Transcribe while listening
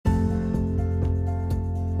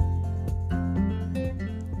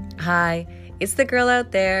Hi, it's the girl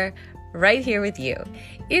out there, right here with you.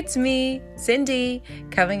 It's me, Cindy,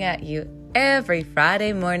 coming at you every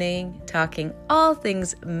Friday morning, talking all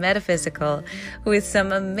things metaphysical with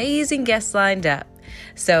some amazing guests lined up.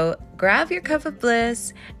 So grab your cup of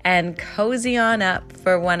bliss and cozy on up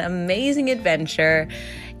for one amazing adventure.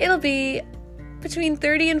 It'll be between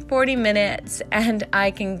 30 and 40 minutes, and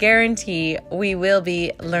I can guarantee we will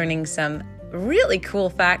be learning some really cool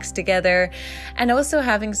facts together and also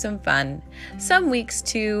having some fun. Some weeks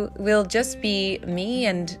too will just be me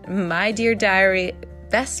and my dear diary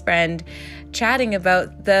best friend chatting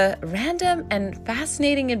about the random and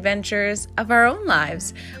fascinating adventures of our own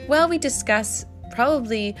lives while we discuss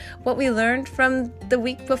probably what we learned from the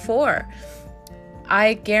week before.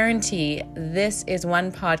 I guarantee this is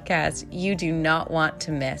one podcast you do not want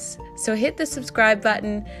to miss. So hit the subscribe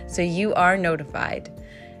button so you are notified.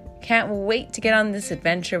 Can't wait to get on this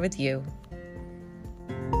adventure with you.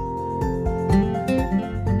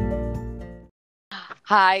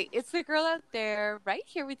 Hi, it's the girl out there right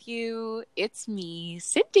here with you. It's me,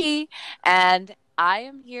 Cindy, and I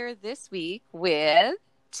am here this week with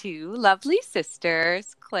two lovely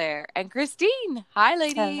sisters, Claire and Christine. Hi,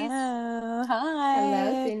 ladies. Hello. Hi.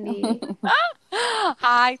 Hello, Cindy.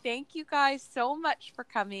 Hi, thank you guys so much for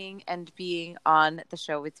coming and being on the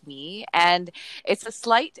show with me. And it's a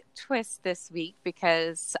slight twist this week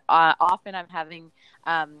because often I'm having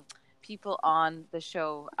people on the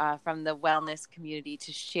show from the wellness community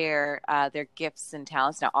to share their gifts and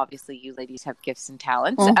talents. Now, obviously, you ladies have gifts and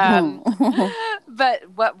talents. But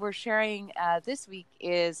what we're sharing this week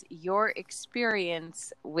is your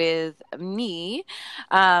experience with me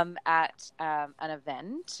at an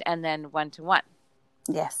event and then one-to-one.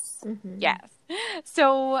 Yes. Mm-hmm. Yes.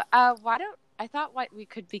 So I thought we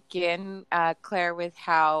could begin, Claire, with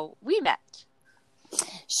how we met.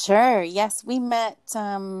 Sure. Yes, we met,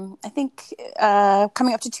 I think,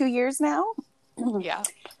 coming up to 2 years now. Yeah.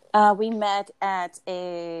 We met at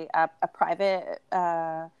a private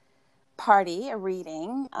party, a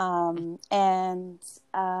reading,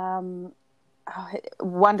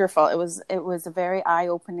 wonderful. It was a very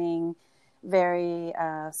eye-opening, very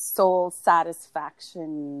soul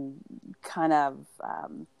satisfaction kind of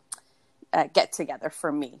get together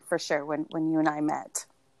for me, for sure. When you and I met.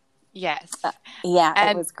 Yes.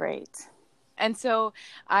 It was great. And so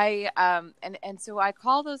I so I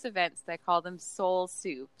call those events, I call them soul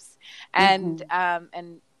soups. And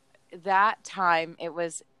and that time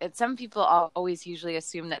some people always usually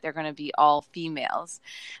assume that they're going to be all females.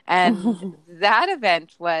 And that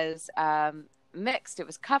event was mixed. It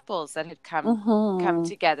was couples that had come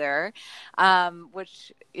together,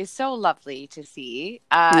 which is so lovely to see.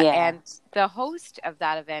 And the host of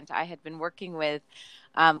that event I had been working with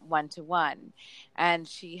one-to-one, and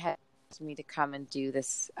she had asked me to come and do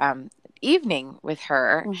this evening with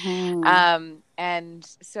her. And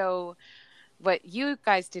so what you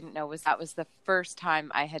guys didn't know was that was the first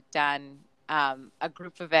time I had done a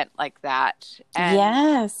group event like that. And,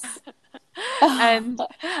 yes.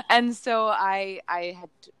 and so I had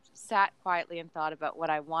sat quietly and thought about what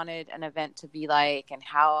I wanted an event to be like and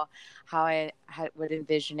how I would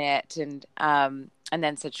envision it, and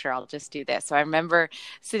then said, sure, I'll just do this. So I remember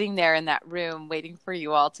sitting there in that room waiting for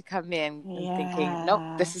you all to come in and thinking,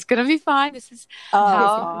 nope, this is going to be fine. This is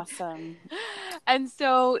awesome. And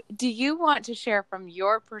so do you want to share from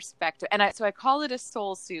your perspective? And so I call it a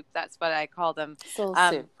soul soup. That's what I call them. Soul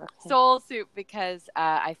soup. Okay. Soul soup, because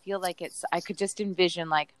I feel like I could just envision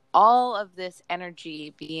like all of this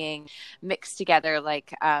energy being mixed together,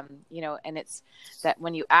 like, and it's that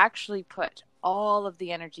when you actually put all of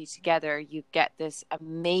the energy together, you get this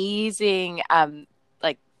amazing,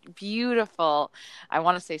 like beautiful, I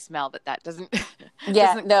want to say smell, but that doesn't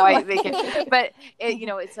quite make it. But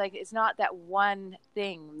it's like, it's not that one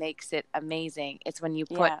thing makes it amazing. It's when you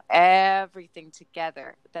put everything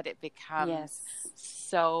together that it becomes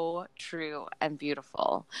so true and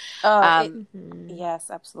beautiful.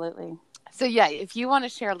 Yes, absolutely. So if you want to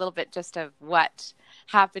share a little bit just of what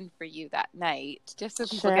happened for you that night, just so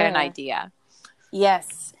people get an idea.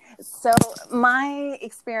 Yes. So my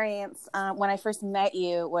experience when I first met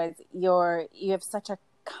you was you have such a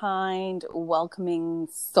kind, welcoming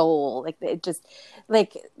soul. Like it just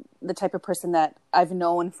like the type of person that I've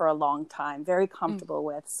known for a long time, very comfortable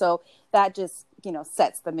with. So that just,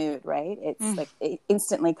 sets the mood, right? It's like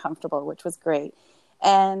instantly comfortable, which was great.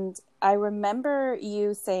 And I remember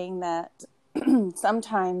you saying that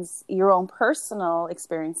sometimes your own personal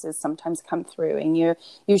experiences sometimes come through, and you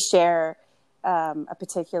share a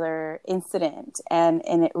particular incident, and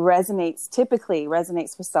it typically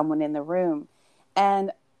resonates with someone in the room.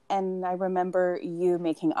 And and I remember you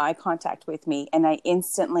making eye contact with me, and I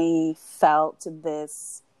instantly felt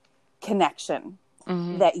this connection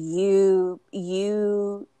that you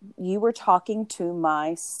were talking to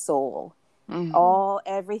my soul.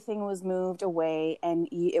 Everything was moved away, and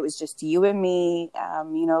it was just you and me.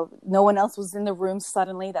 No one else was in the room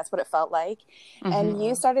suddenly. That's what it felt like. And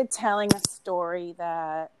you started telling a story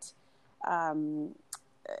that I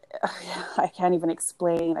can't even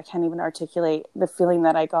explain. I can't even articulate the feeling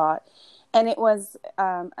that I got. And it was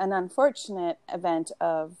an unfortunate event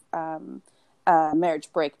of marriage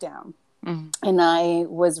breakdown. And I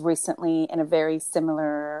was recently in a very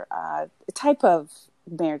similar type of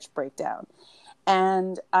marriage breakdown.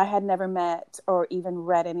 And I had never met or even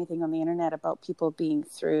read anything on the internet about people being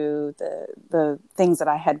through the things that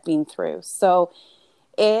I had been through. So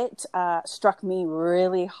it struck me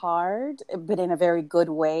really hard, but in a very good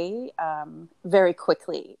way, very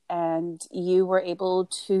quickly. And you were able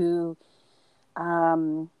to,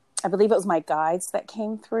 I believe it was my guides that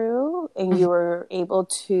came through, and you were able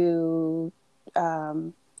to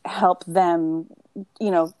help them,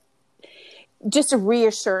 just to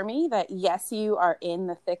reassure me that, yes, you are in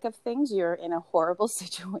the thick of things. You're in a horrible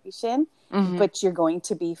situation, but you're going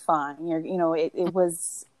to be fine.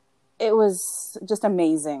 It was just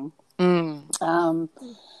amazing.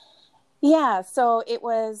 So it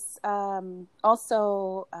was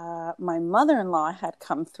also my mother-in-law had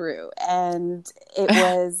come through, and it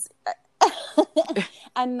was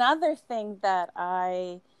another thing that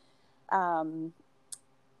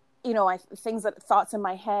thoughts in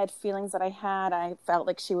my head, feelings that I had. I felt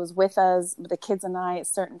like she was with us, the kids and I, at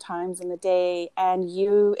certain times in the day. And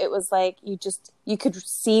it was like you could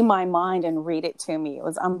see my mind and read it to me. It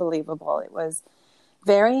was unbelievable. It was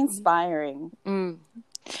very inspiring.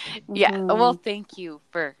 Yeah. Well, thank you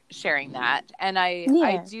for sharing that. And I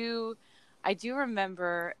do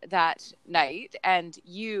remember that night and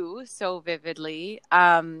you so vividly,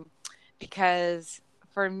 because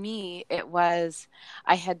for me, it was,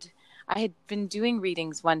 I had been doing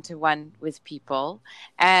readings 1-to-1 with people,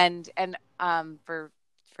 and for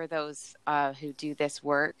those who do this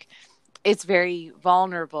work, it's very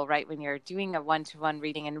vulnerable, right? When you're doing a 1-to-1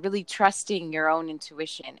 reading and really trusting your own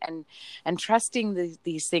intuition and trusting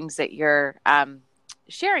these things that you're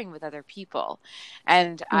sharing with other people.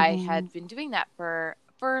 And I had been doing that for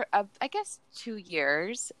I guess 2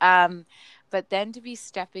 years. But then to be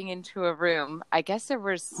stepping into a room, I guess there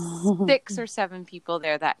was 6 or 7 people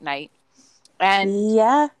there that night. And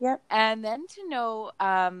and then to know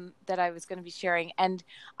that I was going to be sharing, and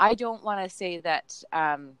I don't want to say that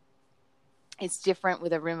it's different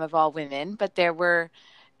with a room of all women, but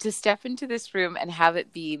to step into this room and have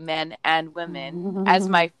it be men and women as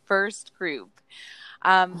my first group.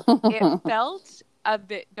 It felt a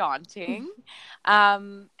bit daunting.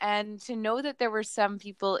 And to know that there were some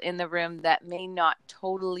people in the room that may not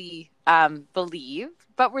totally believe,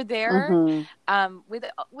 but were there with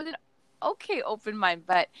an okay open mind.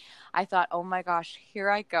 But I thought, oh my gosh,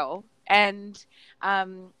 here I go. And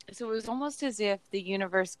so it was almost as if the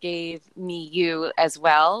universe gave me you as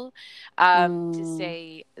well, to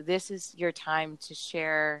say, this is your time to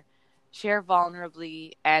share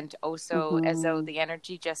vulnerably, and also as though the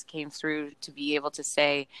energy just came through to be able to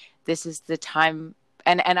say, this is the time.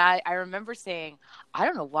 And I remember saying, I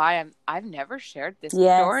don't know why I've never shared this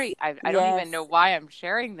story. I don't even know why I'm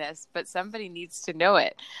sharing this, but somebody needs to know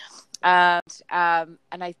it. And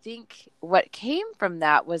I think what came from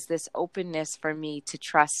that was this openness for me to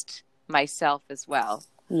trust myself as well.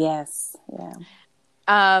 Yes. Yeah.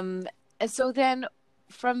 And so then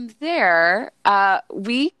from there,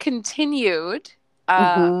 we continued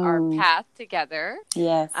our path together.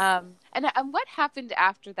 Yes. And what happened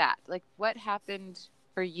after that? Like, what happened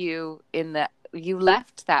for you you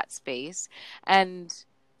left that space, and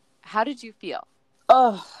how did you feel?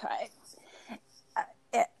 Oh,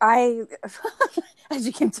 I as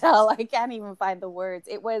you can tell, I can't even find the words.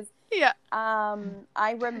 It was,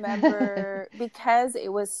 I remember because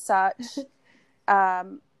it was such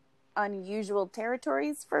unusual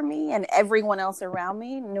territories for me and everyone else around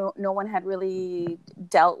me. No one had really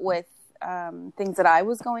dealt with things that I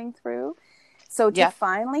was going through. So to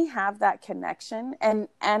finally have that connection, and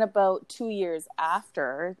about 2 years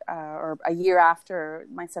after, or a year after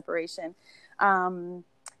my separation,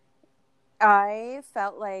 I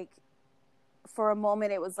felt like for a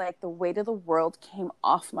moment, it was like the weight of the world came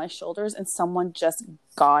off my shoulders and someone just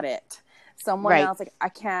got it. Someone else, like, I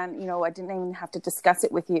didn't even have to discuss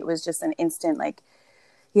it with you. It was just an instant, like,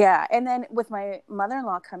 yeah. And then with my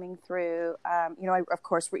mother-in-law coming through, I of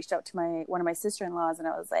course reached out to one of my sister-in-laws, and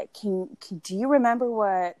I was like, do you remember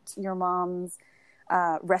what your mom's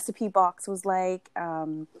recipe box was like.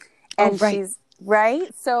 Oh, And right. she's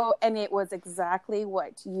right. So, and it was exactly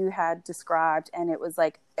what you had described. And it was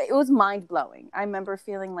like, it was mind blowing. I remember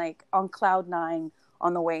feeling like on cloud nine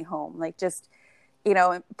on the way home, like just,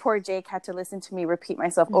 poor Jake had to listen to me repeat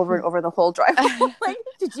myself over and over the whole drive home. Like,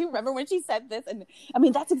 did you remember when she said this? And I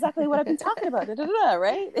mean, that's exactly what I've been talking about. Da, da, da, da,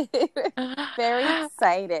 right? Very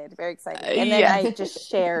excited, very excited. And then Yes. I just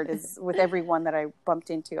shared with everyone that I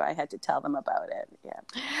bumped into. I had to tell them about it.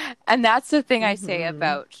 Yeah. And that's the thing I say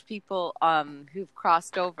about people who've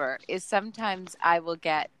crossed over is sometimes I will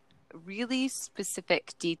get really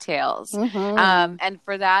specific details. And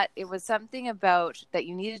for that, it was something about that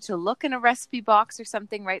you needed to look in a recipe box or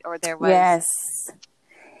something, right? Or there was, Yes.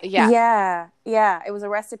 yeah. Yeah. It was a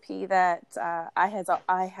recipe that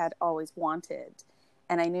I had always wanted,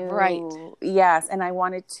 and I knew, Right. yes, and I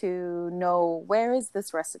wanted to know, where is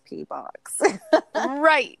this recipe box?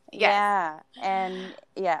 Right. Yes. Yeah, and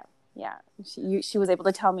yeah. She was able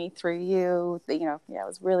to tell me through you. That, it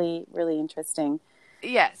was really, really interesting.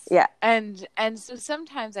 Yes. Yeah. And so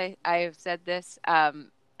sometimes I've said this, and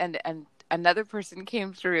another person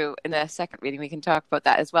came through in the second reading. We can talk about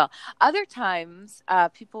that as well. Other times,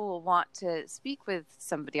 people will want to speak with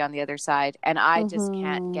somebody on the other side, and I just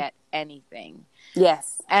can't get anything.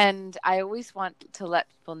 Yes. And I always want to let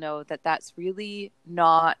people know that that's really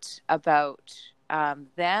not about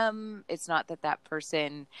them. It's not that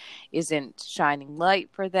person isn't shining light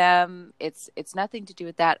for them. It's nothing to do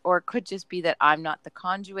with that. Or it could just be that I'm not the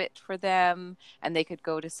conduit for them, and they could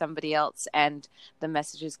go to somebody else and the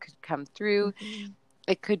messages could come through.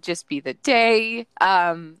 It could just be the day.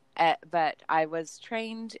 But I was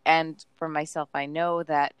trained, and for myself, I know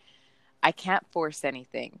that I can't force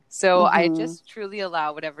anything. So I just truly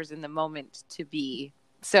allow whatever's in the moment to be.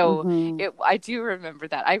 So I do remember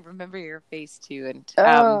that. I remember your face too. And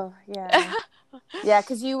yeah. Yeah,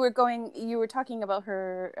 because you were talking about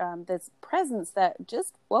her, this presence that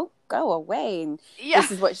just won't go away, and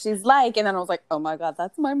this is what she's like. And then I was like, oh my God,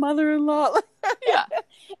 that's my mother-in-law. Yeah.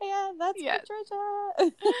 Yeah, that's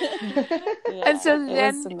Patricia. Yeah, and so it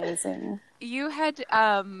then was amazing. You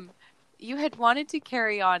had wanted to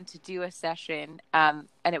carry on to do a session, and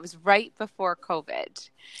it was right before COVID.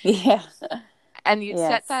 Yeah. And you'd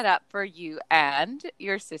set that up for you and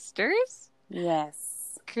your sisters.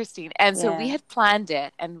 Yes. Christine. And so we had planned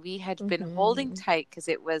it, and we had been holding tight because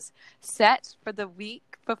it was set for the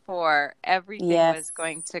week before everything was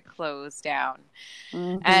going to close down.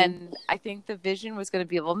 And I think the vision was going to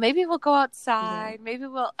be, well, maybe we'll go outside, maybe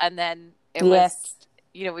we'll, and then it was,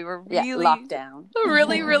 we were really lockdown,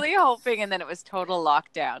 really, really hoping, and then it was total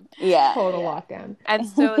lockdown. Total lockdown. And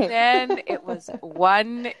so then it was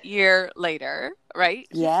 1 year later, right?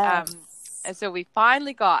 Yes. And so we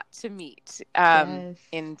finally got to meet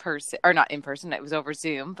in person, or not in person, it was over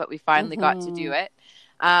Zoom, but we finally got to do it.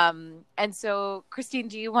 And so, Christine,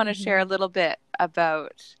 do you want to share a little bit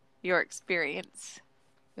about your experience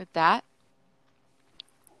with that?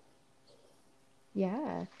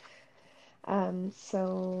 Yeah.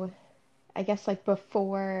 So I guess like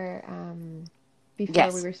before we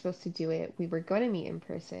were supposed to do it, we were going to meet in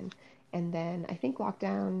person. And then I think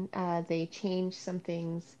lockdown, they changed some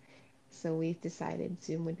things. So we decided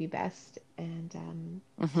Zoom would be best. And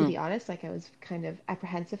to be honest, like I was kind of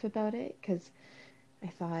apprehensive about it because I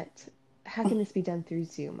thought, how can this be done through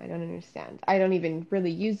Zoom? I don't understand. I don't even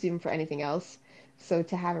really use Zoom for anything else. So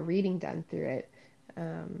to have a reading done through it,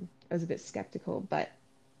 I was a bit skeptical. But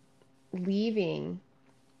leaving,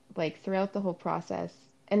 like throughout the whole process,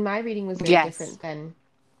 and my reading was very different than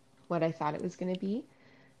what I thought it was going to be.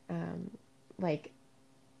 Like,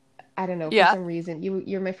 I don't know, for some reason,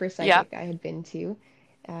 you're my first psychic I had been to,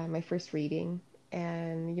 my first reading.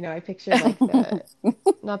 And, I picture like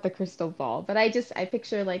not the crystal ball, but I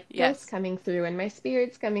picture like ghosts coming through and my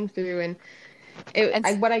spirits coming through.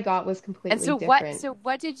 And what I got was completely different.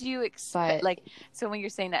 What did you expect? Like, so when you're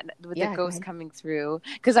saying that with the ghosts coming through,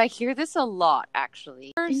 because I hear this a lot,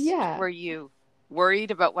 actually. First, were you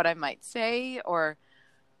worried about what I might say, or?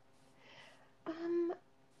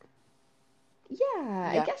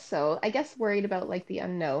 I guess so. I guess worried about like the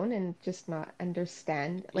unknown and just not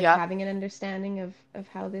understand, like having an understanding of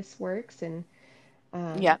how this works. And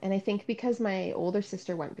I think because my older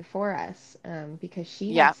sister went before us, because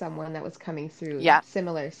she had someone that was coming through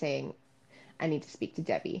similar saying, I need to speak to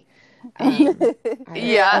Debbie.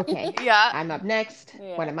 Okay. I'm up next.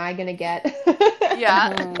 What am I gonna get?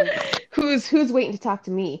 Who's waiting to talk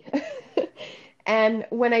to me? And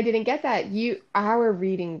when I didn't get that, our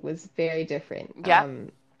reading was very different.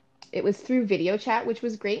 It was through video chat, which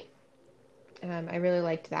was great. I really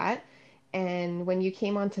liked that. And when you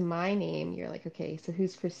came onto my name, you're like, okay, so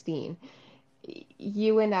who's Christine?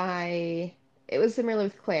 You and I, it was similar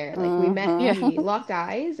with Claire. Like we met, Mm-hmm. Yeah. we locked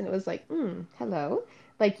eyes, and it was like, hello.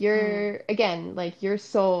 Like Mm. again, like your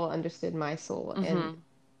soul understood my soul, and Mhm.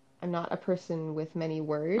 I'm not a person with many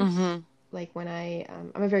words. Mhm. Like when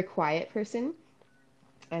I'm a very quiet person.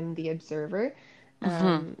 I'm the observer.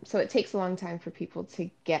 Mhm. So it takes a long time for people to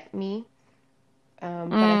get me.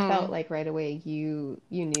 But I felt Mm. like right away you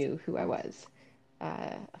knew who I was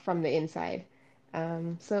from the inside.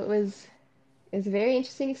 So it was a very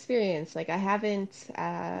interesting experience. Like I haven't,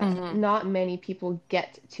 Mhm. not many people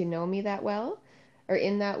get to know me that well or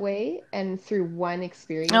in that way. And through one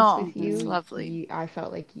experience Oh, with that's you, lovely. I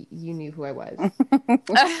felt like you knew who I was.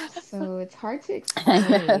 So it's hard to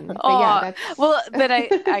explain. But yeah, Oh, that's. well, but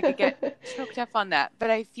I could get choked up on that, but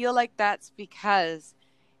I feel like that's because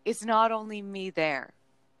it's not only me there.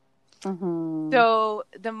 Mm-hmm. So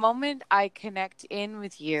the moment I connect in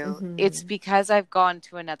with you, it's Hmm. because I've gone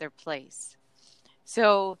to another place.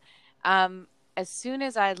 So, as soon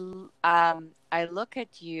as I look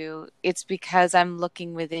at you, it's because I'm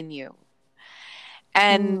looking within you,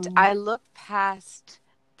 and Mm. I look past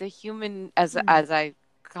the human, Hmm. as I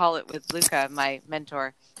call it with Luca, my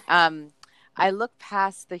mentor. Um, I look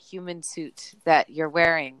past the human suit that you're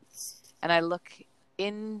wearing, and I look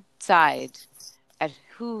inside at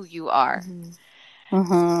who you are, Hmm.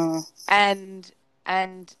 Mm-hmm. and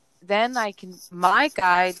and then I can, my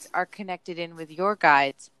guides are connected in with your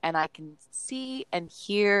guides, and I can see and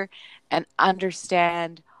hear and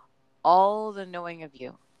understand all the knowing of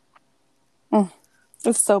you. Mm.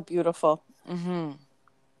 It's so beautiful. Hmm.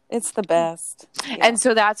 It's the best. Yeah. And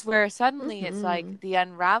so that's where suddenly it's like Hmm. the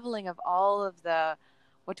unraveling of all of the,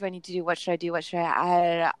 what do I need to do, what should I do, what should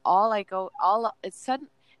I all I go all it's sudden,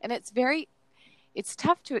 and it's very, it's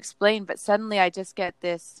tough to explain, but suddenly I just get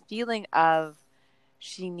this feeling of,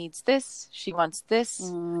 she needs this, she wants this,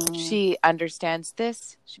 Mm. she understands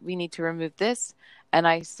this, we need to remove this, and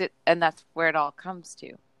I sit, and that's where it all comes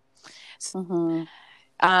to. Mm-hmm.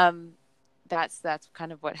 Um, that's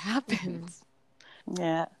kind of what Hmm. happens.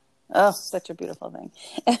 Yeah. Oh, such a beautiful thing.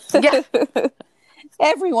 Yeah.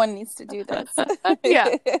 Everyone needs to do this.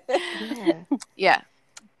 Yeah. Yeah. Yeah.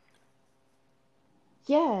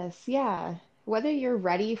 Yes, yeah. Whether you're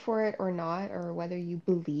ready for it or not, or whether you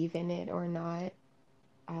believe in it or not,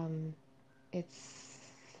 um, it's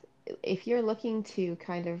if you're looking to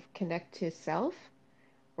kind of connect to self,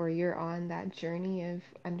 or you're on that journey of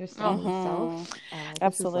Oh. understanding Mm-hmm. self, this is like And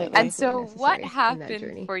Absolutely. absolutely so what necessary in that happened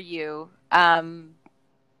journey. for you?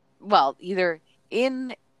 Well, either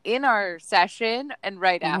in our session and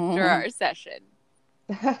right after Mm-hmm. our session,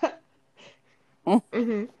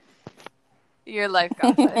 Hmm. your life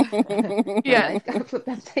got flipped. My Yeah. life got flipped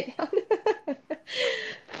upside down.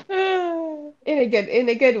 In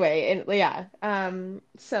a good way. And yeah.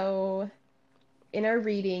 So in our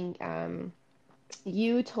reading,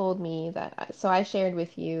 you told me that, so I shared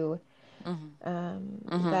with you Hmm.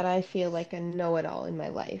 Hmm. that I feel like a know-it-all in my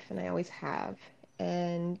life, and I always have.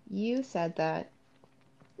 And you said that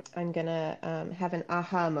I'm gonna have an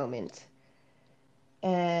aha moment,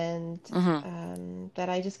 and Hmm. that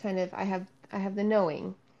I just kind of I have the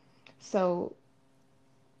knowing. So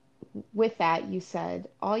with that, you said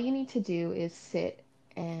all you need to do is sit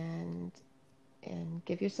and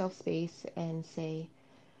give yourself space and say,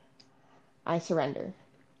 I surrender,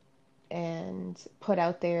 and put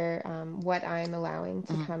out there what I'm allowing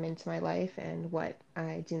to Hmm. come into my life and what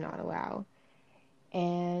I do not allow.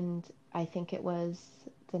 And I think it was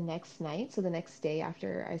the next night, so the next day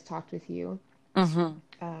after I talked with you, Hmm.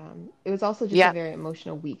 it was also just a Yep. very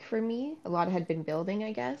emotional week for me. A lot had been building,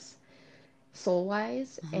 I guess, soul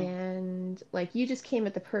wise. Hmm. And like you just came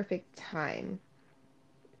at the perfect time.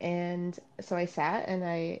 And so I sat and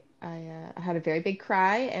I had a very big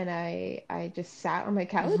cry, and I just sat on my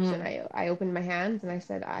couch and Hmm. I opened my hands and I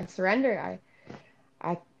said, I surrender.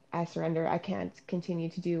 I I surrender. I can't continue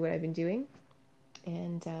to do what I've been doing.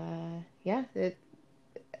 And yeah,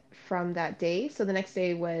 from that day. So the next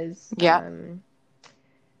day was Yep.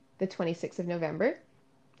 the 26th of November,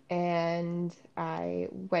 and I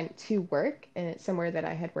went to work, and it's somewhere that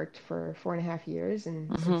I had worked for 4.5 years,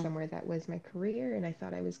 and Hmm. somewhere that was my career, and I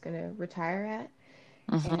thought I was going to retire at.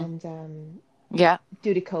 Hmm. And Yep.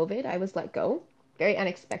 due to COVID, I was let go very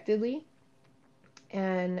unexpectedly,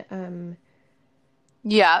 and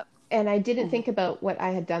Yep. I didn't think about what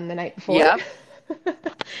I had done the night before. Yep.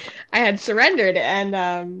 I had surrendered,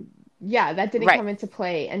 and yeah, that didn't Right. come into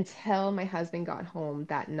play until my husband got home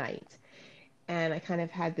that night, and I kind of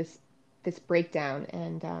had this breakdown,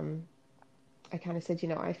 and I kind of said,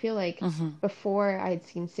 I feel like Mm-hmm. before I had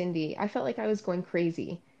seen Cindy, I felt like I was going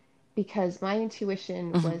crazy because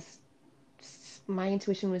Mm-hmm. my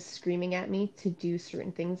intuition was screaming at me to do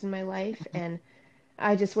certain things in my life, and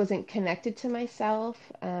I just wasn't connected to myself.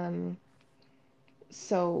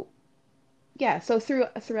 So yeah, so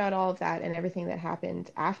throughout all of that and everything that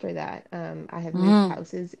happened after that, I have moved Mm-hmm.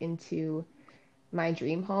 houses into my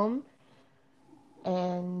dream home,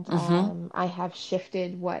 and Mm-hmm. I have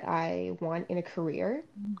shifted what I want in a career,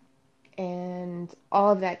 and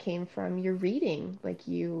all of that came from your reading. Like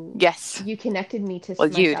Yes. you connected me to Well,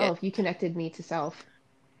 you did. myself. You connected me to self,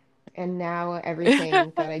 and now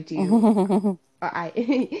everything that I do, I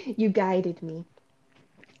you guided me,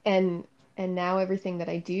 and now everything that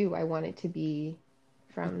I do, I want it to be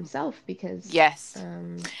from self because Yes. I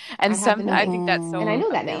And have the I knowing, think that's and I so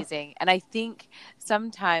know that now. amazing. And I think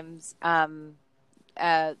sometimes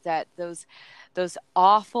that those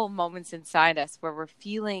awful moments inside us where we're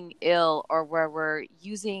feeling ill or where we're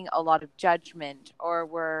using a lot of judgment or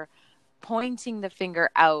we're pointing the finger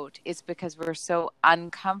out is because we're so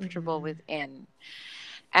uncomfortable Hmm. within.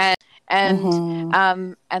 And Mm-hmm.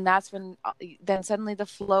 and that's when then suddenly the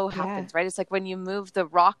flow Yeah. happens, right? It's like when you move the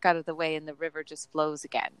rock out of the way and the river just flows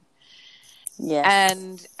again. Yes.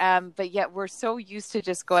 And but yet we're so used to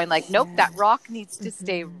just going like, nope, that Yes. rock needs to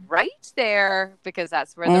stay Hmm. right there because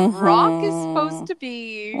that's where the rock is supposed Mm-hmm. to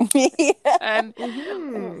be. And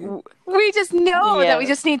Hmm. we just know that we Yes.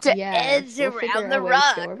 just need to Yes, edge we'll figure around the out ways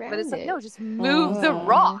to go rock, but it's around like, no, it. just move the Mm-hmm. Uh,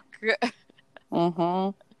 rock. Mm-hmm.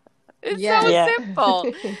 It's so yes. Yeah. simple.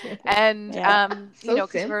 And Yeah. So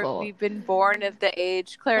because simple. we've been born of the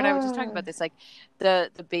age, Claire and I were just talking Uh, about this, like the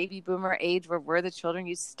baby boomer age where we're the children,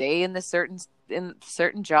 you stay in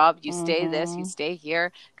certain job, you stay this, you Mm-hmm. stay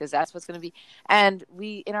here because that's what's going to be. And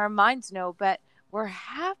we in our minds know, but we're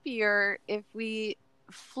happier if we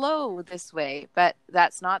flow this way, but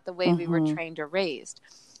that's not the way we were Mm-hmm. trained or raised.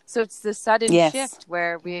 So it's the sudden Yes. shift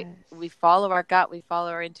where we yes. follow our gut, we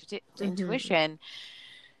follow our Hmm. intuition.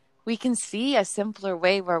 We can see a simpler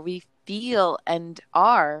way where we feel and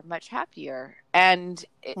are much happier, and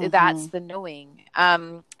that's Mm-hmm. the knowing.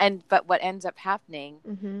 And but what ends up happening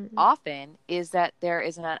Hmm. often is that there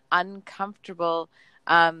is an uncomfortable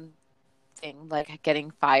um, thing like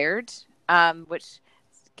getting fired, which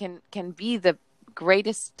can be the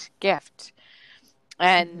greatest gift,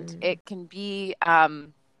 and Hmm. it can be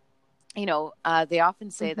they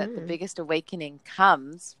often say that the Hmm. biggest awakening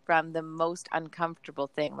comes from the most uncomfortable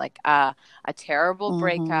thing, like a terrible Mm-hmm.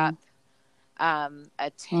 breakup, Mm-hmm.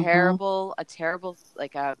 a terrible,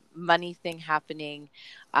 like a money thing happening,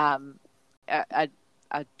 um, a, a,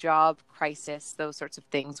 a job crisis, those sorts of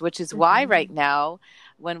things, which is why Hmm. right now,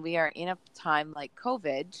 when we are in a time like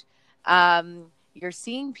COVID, you're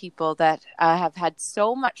seeing people that have had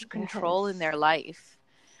so much control in Yes. their life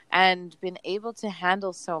and been able to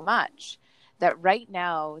handle so much that right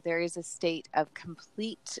now there is a state of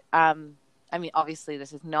complete I mean, obviously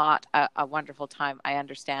this is not a wonderful time, I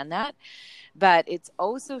understand that, but it's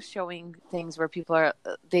also showing things where people are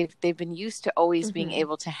they've been used to always being Hmm.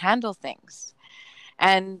 able to handle things,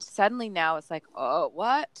 and suddenly now it's like, oh,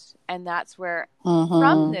 what? And that's where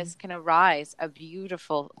from Mm-hmm. this can arise a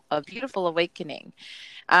beautiful awakening.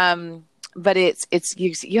 um, but it's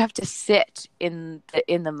you have to sit in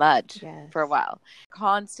the mud for a Yes. while,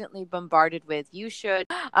 constantly bombarded with you should.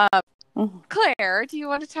 Claire, do you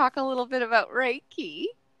want to talk a little bit about Reiki?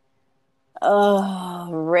 Oh,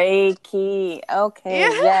 Reiki. Okay,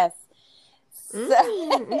 Yeah. yes. So,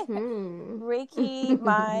 Mm-hmm. Reiki,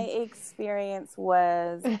 my experience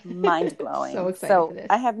was mind So blowing. excited for So, this.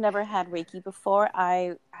 I have never had Reiki before.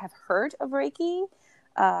 I have heard of Reiki,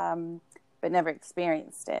 um, but never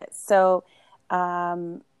experienced it. So,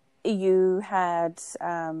 um, you had,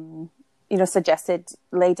 suggested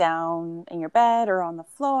lay down in your bed or on the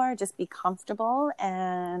floor, just be comfortable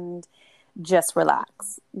and just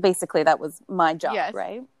relax. Basically, that was my job, Yes.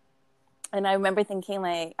 right? And I remember thinking,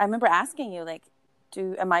 like, I remember asking you, like,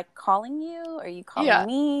 am I calling you? Are you calling Yeah.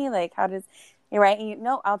 me? Like, how does, you're right. And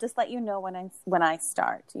no, I'll just let you know when I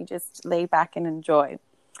start. You just lay back and enjoy.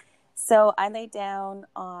 So I laid down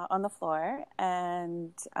on the floor,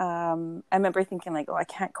 and I remember thinking, like, oh, I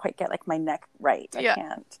can't quite get like my neck right. I Yeah.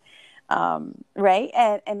 can't. Right.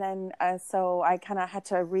 And then so I kind of had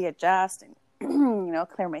to readjust and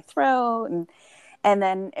clear my throat, and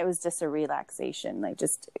then it was just a relaxation, like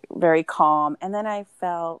just very calm. And then I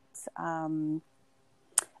felt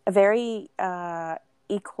a very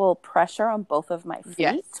equal pressure on both of my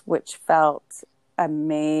Yes. feet, which felt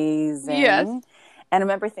Yes. amazing. And I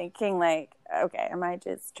remember thinking, like, okay, am I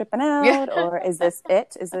just tripping Yeah. out, or is this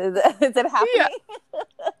it? Is it Yeah. happening?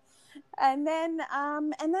 and then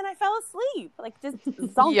I fell asleep, like just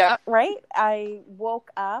zonk, Yeah. right? I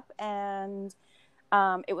woke up and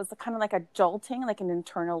it was kind of like a jolting, like an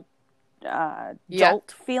internal Yeah.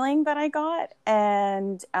 jolt feeling that I got.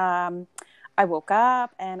 And I woke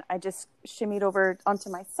up and I just shimmied over onto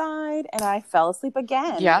my side and I fell asleep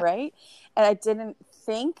again, Yeah. right? And I didn't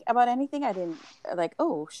think about anything. I didn't like,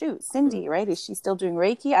 oh, shoot, Cindy, right? Is she still doing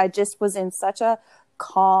Reiki? I just was in such a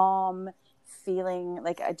calm feeling,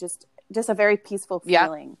 like I just a very peaceful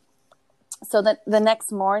feeling. So that the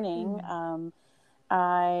next morning,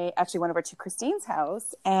 I actually went over to Christine's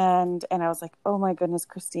house and I was like, oh my goodness,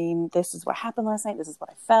 Christine, this is what happened last night. This is what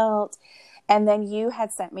I felt. And then you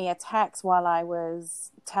had sent me a text while I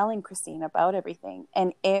was telling Christine about everything.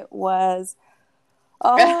 And it was,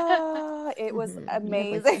 it was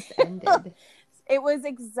amazing. Like just ended. It was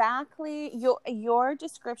exactly your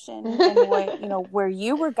description and what, where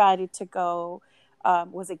you were guided to go.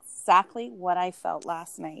 Was exactly what I felt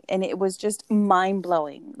last night. And it was just mind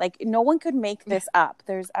blowing. Like no one could make this up.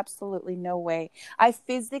 There's absolutely no way. I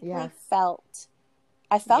physically felt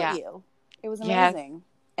you. It was amazing.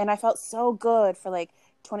 And I felt so good for like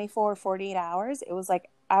 24 or 48 hours. It was like,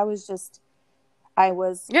 I was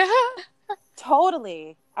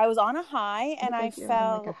totally, I was on a high and I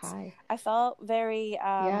felt, like a high. I felt very,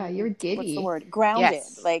 you were giddy. What's the word? Grounded.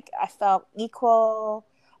 Yes. Like I felt equal.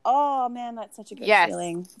 Oh man, that's such a good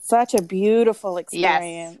feeling. Such a beautiful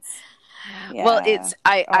experience. Yes. Yeah. Well, it's,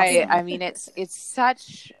 Awesome. I mean, it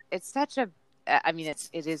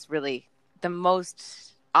is really the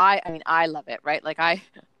most, I love it, right? Like I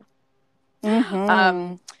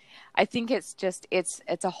think it's just, it's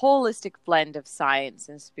a holistic blend of science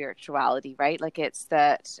and spirituality, right? Like it's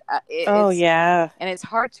that, and it's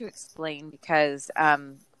hard to explain because,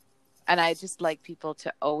 and I just like people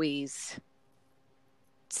to always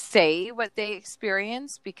say what they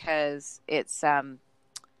experience because it's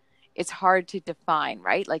hard to define,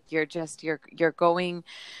 right? Like you're going,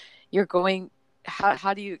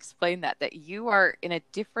 how do you explain that you are in a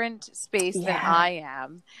different space than I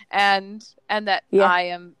am, and that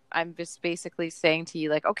I'm just basically saying to you,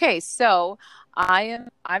 like, okay, so I'm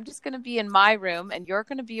just going to be in my room and you're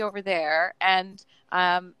going to be over there, and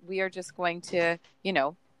we are just going to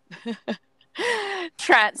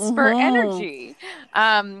transfer energy.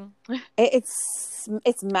 It's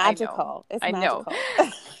magical. It's magical.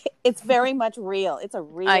 It's very much real. It's a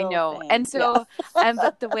real thing. And so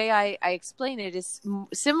but the way I explain it is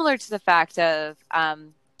similar to the fact of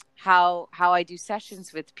how I do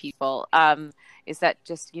sessions with people, is that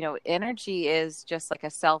just energy is just like a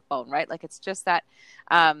cell phone, right? Like it's just that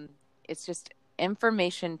it's just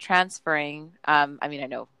information transferring. I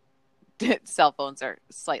know cell phones are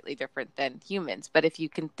slightly different than humans, but if you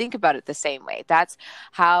can think about it the same way, that's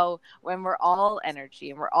how, when we're all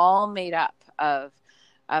energy and we're all made up of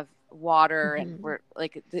water, and we're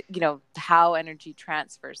like, how energy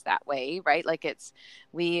transfers that way, right? Like it's,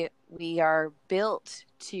 we are built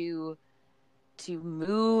to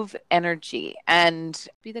move energy and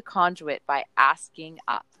be the conduit by asking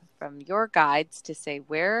up from your guides to say,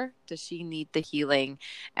 where does she need the healing?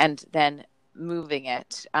 And then moving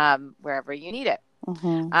it wherever you need it.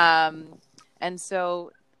 And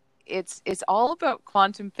so it's all about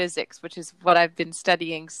quantum physics, which is what I've been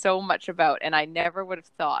studying so much about, and I never would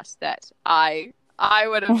have thought that I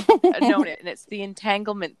would have known it. And it's the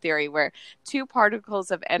entanglement theory, where two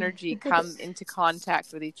particles of energy come into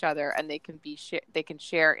contact with each other, and they can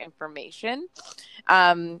share information,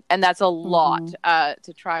 and that's a lot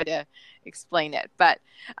to try to explain it, but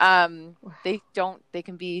they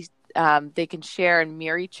can share and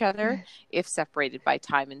mirror each other if separated by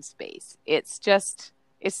time and space. It's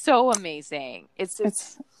so amazing. It's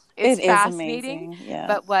fascinating. Amazing.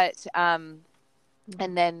 But what and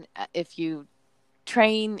then if you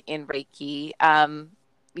train in Reiki,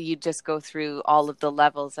 you just go through all of the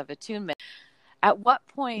levels of attunement. At what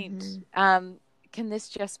point can this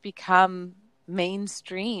just become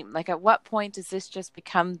mainstream? Like, at what point does this just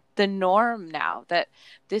become the norm now, that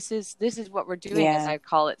this is what we're doing, as I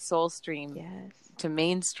call it, soul stream to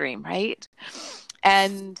mainstream, right?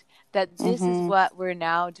 And that this is what we're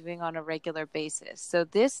now doing on a regular basis. So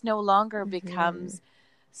this no longer becomes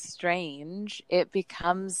strange. It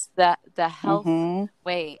becomes the health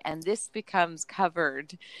way, and this becomes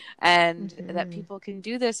covered, and that people can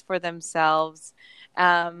do this for themselves.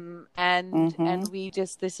 And we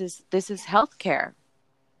just, this is healthcare.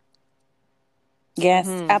 Yes,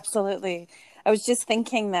 absolutely. I was just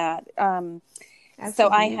thinking that. So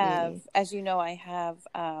I have, as you know, I have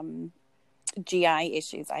GI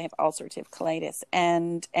issues. I have ulcerative colitis,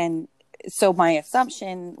 and so my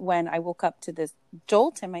assumption when I woke up to this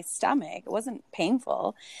jolt in my stomach, it wasn't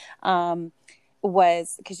painful,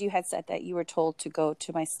 was because you had said that you were told to go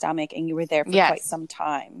to my stomach and you were there for quite some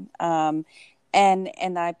time. And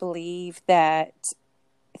I believe that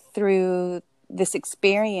through this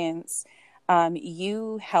experience,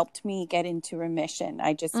 you helped me get into remission.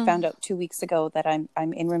 I just found out 2 weeks ago that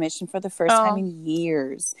I'm in remission for the first time in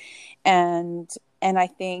years. And I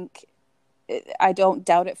think, I don't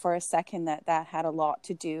doubt it for a second that had a lot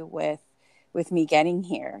to do with me getting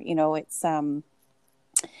here. You know,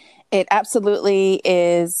 it absolutely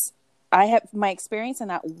is. I have my experience in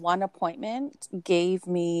that one appointment gave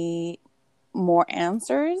me more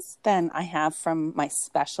answers than I have from my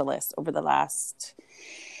specialist over the last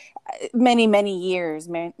many years,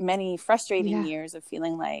 many frustrating years of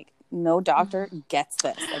feeling like no doctor gets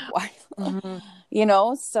this. Like, why? You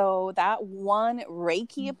know, so that one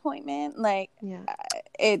Reiki appointment, like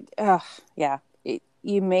I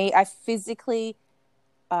physically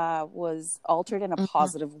was altered in a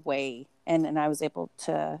positive way, and I was able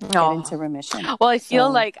to get into remission. Well, I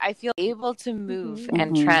feel able to move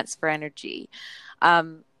and transfer energy.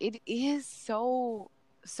 It is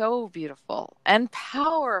so beautiful and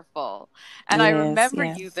powerful. And I remember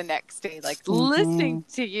you the next day, like listening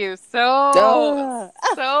to you, so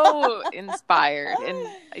inspired. And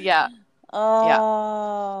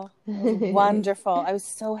wonderful. I was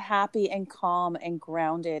so happy and calm and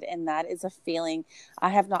grounded. And that is a feeling I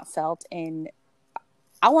have not felt in,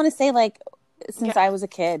 I want to say, like, since I was a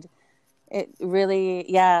kid. It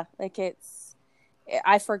really, I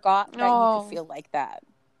forgot that you could feel like that.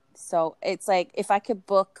 So it's like, if I could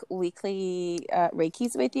book weekly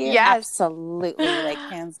Reikis with you, absolutely, like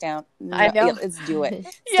hands down. I know. Let's do it.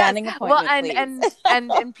 Standing appointment, please.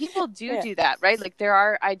 and people do that, right? Like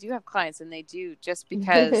I do have clients, and they do just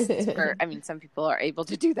because. Some people are able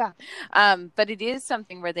to do that, but it is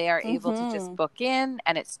something where they are able to just book in,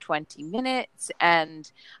 and it's 20 minutes.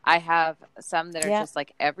 And I have some that are just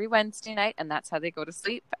like every Wednesday night, and that's how they go to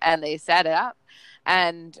sleep, and they set it up.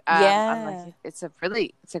 And I'm like, it's a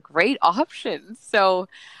great option. So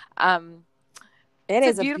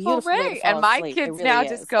it's a beautiful way. And my kids really now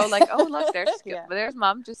just go like, oh, look, there's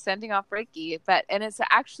mom just sending off Reiki. And it's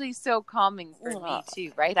actually so calming for me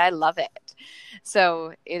too, right? I love it.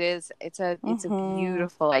 So it's a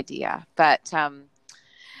beautiful idea. But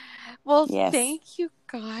thank you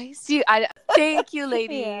guys. Thank you,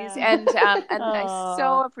 ladies. And I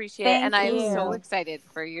so appreciate it. And I'm so excited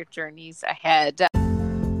for your journeys ahead.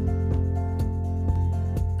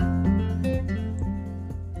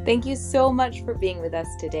 Thank you so much for being with us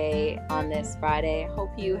today on this Friday. I hope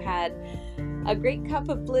you had a great cup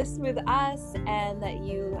of bliss with us, and that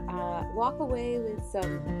you walk away with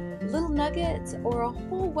some little nuggets or a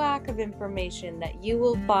whole whack of information that you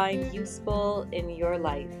will find useful in your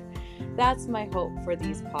life. That's my hope for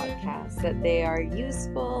these podcasts, that they are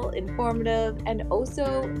useful, informative, and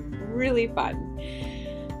also really fun.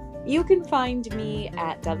 You can find me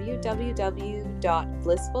at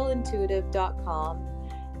www.blissfulintuitive.com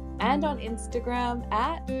and on Instagram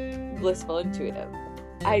at blissfulintuitive.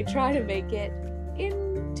 I try to make it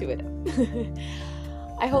intuitive.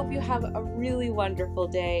 I hope you have a really wonderful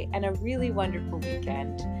day and a really wonderful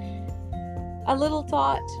weekend. A little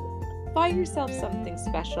thought: buy yourself something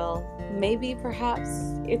special. Maybe perhaps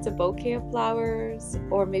it's a bouquet of flowers,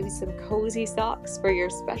 or maybe some cozy socks for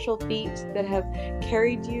your special feet that have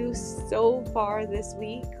carried you so far this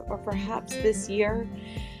week, or perhaps this year.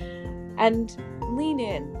 And lean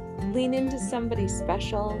into somebody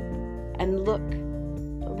special, and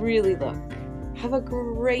really look. Have a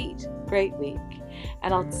great week,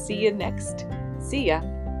 and I'll see ya next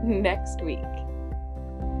week.